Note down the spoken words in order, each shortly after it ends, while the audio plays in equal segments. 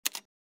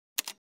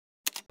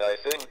I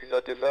think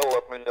the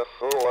development of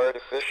full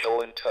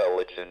artificial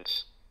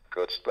intelligence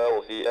could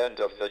spell the end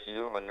of the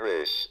human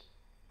race.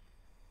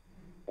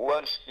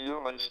 Once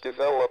humans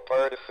develop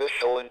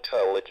artificial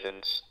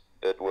intelligence,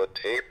 it would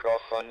take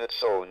off on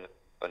its own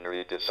and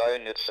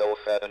redesign itself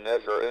at an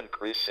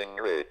ever-increasing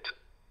rate.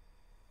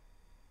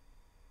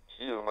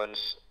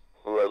 Humans,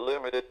 who are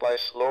limited by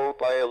slow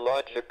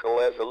biological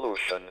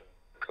evolution,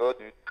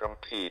 couldn't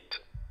compete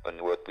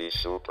and would be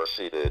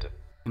superseded.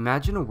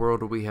 Imagine a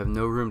world where we have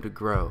no room to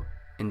grow,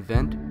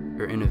 invent,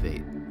 or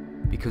innovate,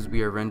 because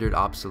we are rendered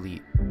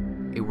obsolete.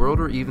 A world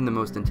where even the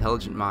most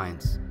intelligent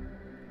minds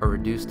are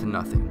reduced to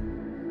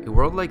nothing. A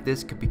world like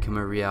this could become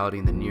a reality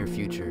in the near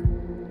future,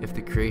 if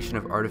the creation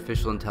of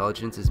artificial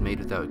intelligence is made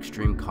without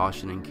extreme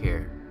caution and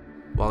care.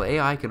 While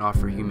AI can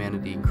offer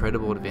humanity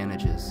incredible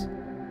advantages,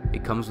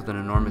 it comes with an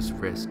enormous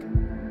risk.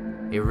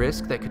 A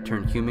risk that could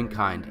turn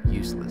humankind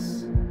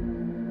useless.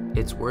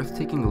 It's worth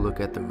taking a look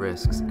at the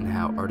risks and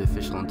how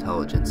artificial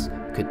intelligence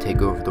could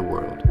take over the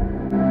world.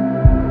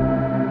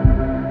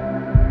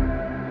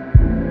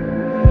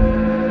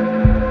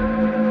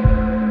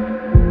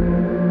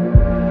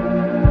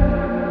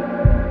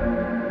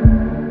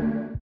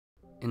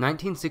 In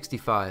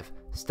 1965,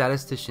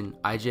 statistician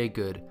I.J.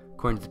 Good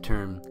coined the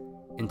term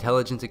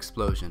intelligence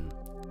explosion.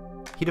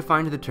 He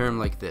defined the term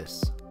like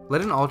this: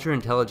 let an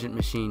ultra-intelligent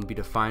machine be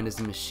defined as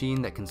a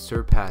machine that can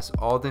surpass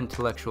all the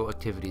intellectual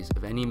activities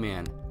of any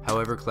man,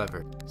 however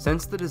clever.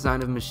 Since the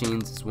design of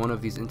machines is one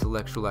of these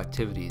intellectual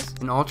activities,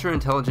 an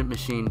ultra-intelligent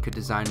machine could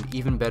design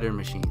even better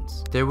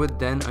machines. There would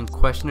then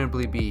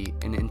unquestionably be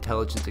an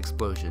intelligence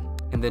explosion,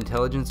 and the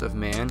intelligence of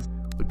man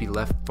would be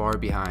left far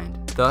behind.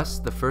 Thus,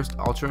 the first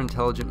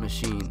ultra-intelligent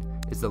machine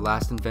is the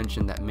last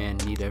invention that man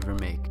need ever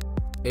make.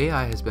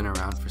 AI has been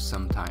around for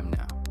some time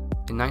now.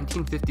 In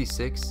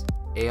 1956,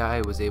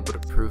 AI was able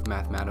to prove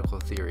mathematical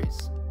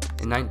theories.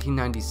 In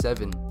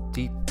 1997,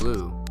 Deep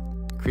Blue,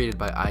 created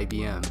by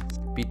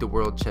IBM, beat the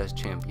world chess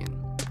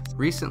champion.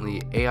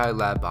 Recently, AI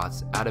lab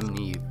bots Adam and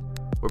Eve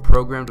were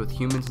programmed with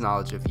humans'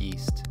 knowledge of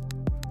yeast.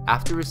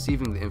 After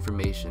receiving the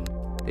information,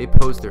 they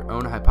posed their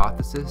own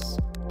hypothesis,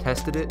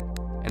 tested it,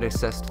 and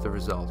assessed the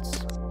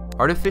results.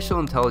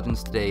 Artificial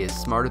intelligence today is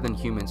smarter than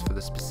humans for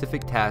the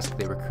specific task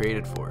they were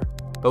created for.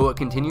 But what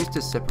continues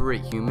to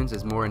separate humans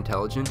as more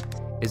intelligent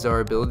is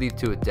our ability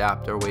to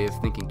adapt our way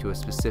of thinking to a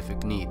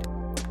specific need.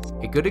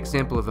 A good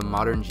example of a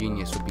modern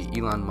genius would be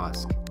Elon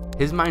Musk.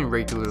 His mind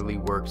regularly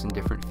works in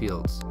different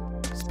fields: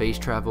 space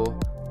travel,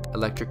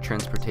 electric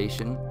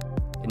transportation,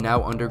 and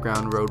now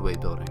underground roadway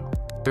building.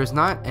 There's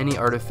not any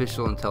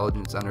artificial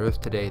intelligence on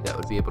Earth today that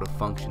would be able to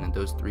function in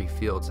those three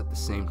fields at the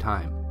same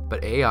time,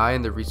 but AI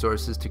and the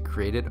resources to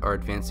create it are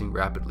advancing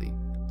rapidly.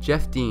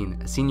 Jeff Dean,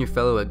 a senior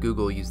fellow at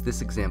Google, used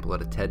this example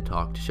at a TED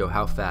Talk to show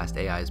how fast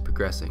AI is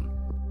progressing.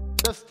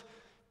 Just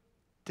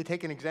to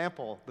take an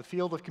example, the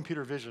field of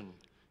computer vision.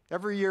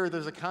 Every year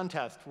there's a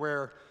contest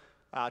where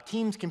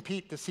teams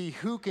compete to see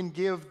who can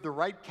give the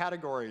right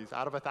categories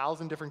out of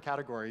 1,000 different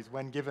categories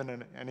when given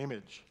an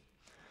image.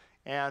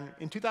 And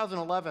in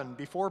 2011,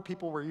 before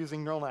people were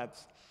using neural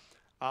nets,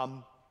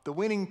 the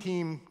winning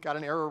team got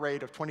an error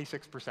rate of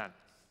 26%,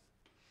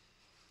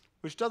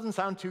 which doesn't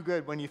sound too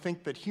good when you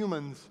think that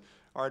humans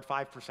are at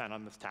 5%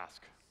 on this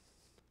task.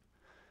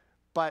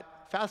 But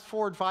fast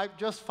forward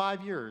just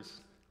 5 years,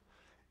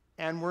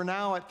 and we're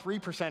now at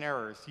 3%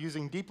 errors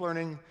using deep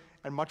learning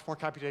and much more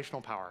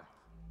computational power.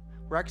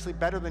 We're actually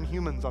better than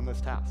humans on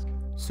this task.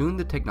 Soon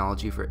the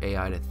technology for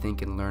AI to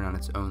think and learn on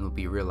its own will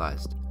be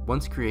realized.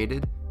 Once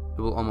created,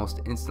 it will almost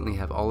instantly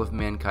have all of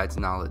mankind's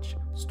knowledge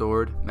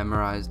stored,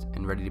 memorized,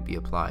 and ready to be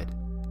applied.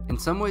 In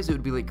some ways it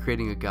would be like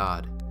creating a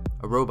god,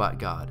 a robot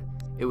god.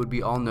 It would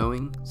be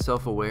all-knowing,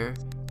 self-aware,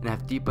 and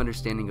have deep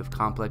understanding of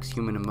complex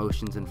human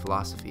emotions and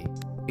philosophy.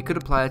 It could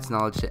apply its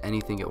knowledge to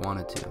anything it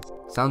wanted to.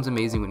 Sounds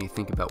amazing when you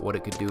think about what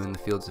it could do in the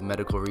fields of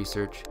medical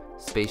research,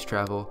 space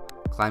travel,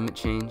 climate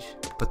change,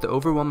 but the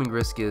overwhelming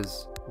risk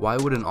is, why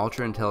would an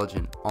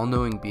ultra-intelligent,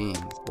 all-knowing being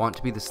want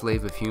to be the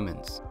slave of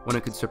humans, when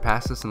it could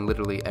surpass us in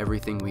literally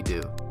everything we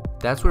do?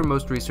 That's where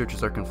most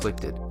researchers are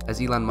conflicted,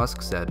 as Elon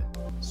Musk said.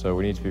 So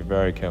we need to be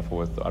very careful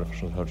with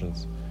artificial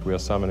intelligence. We are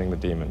summoning the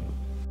demon.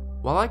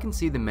 While I can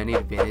see the many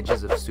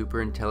advantages of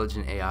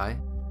super-intelligent AI,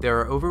 there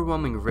are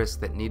overwhelming risks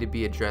that need to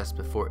be addressed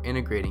before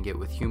integrating it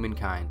with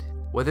humankind.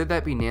 Whether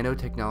that be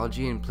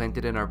nanotechnology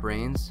implanted in our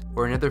brains,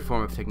 or another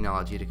form of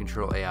technology to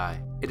control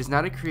AI. It is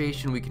not a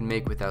creation we can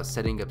make without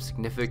setting up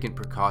significant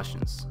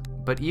precautions.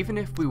 But even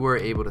if we were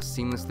able to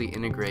seamlessly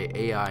integrate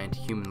AI into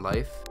human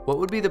life, what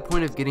would be the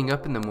point of getting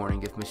up in the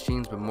morning if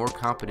machines were more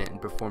competent in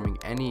performing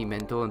any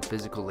mental and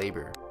physical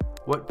labor?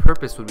 What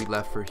purpose would be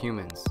left for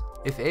humans?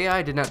 If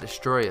AI did not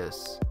destroy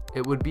us,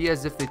 it would be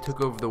as if they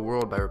took over the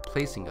world by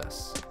replacing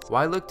us.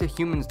 Why look to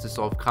humans to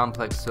solve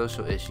complex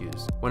social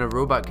issues when a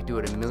robot could do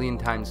it 1,000,000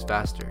 times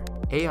faster?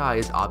 AI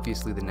is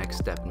obviously the next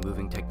step in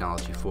moving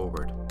technology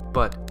forward,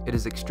 but it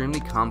is extremely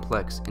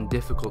complex and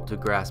difficult to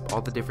grasp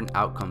all the different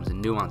outcomes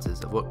and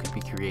nuances of what could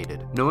be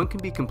created. No one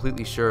can be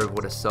completely sure of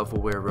what a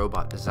self-aware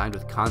robot designed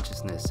with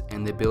consciousness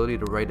and the ability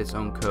to write its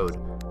own code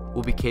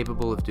will be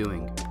capable of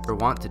doing, or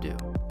want to do.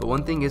 But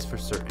one thing is for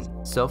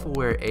certain,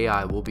 self-aware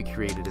AI will be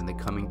created in the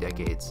coming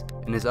decades,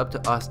 and it's up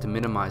to us to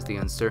minimize the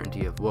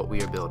uncertainty of what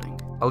we are building.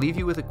 I'll leave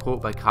you with a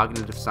quote by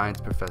cognitive science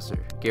professor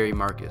Gary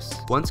Marcus.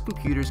 Once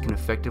computers can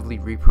effectively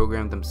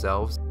reprogram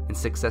themselves and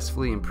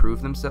successfully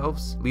improve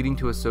themselves, leading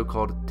to a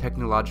so-called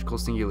technological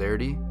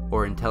singularity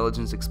or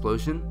intelligence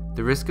explosion,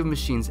 the risk of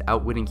machines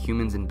outwitting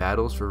humans in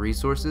battles for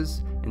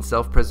resources and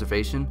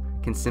self-preservation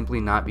can simply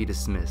not be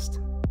dismissed.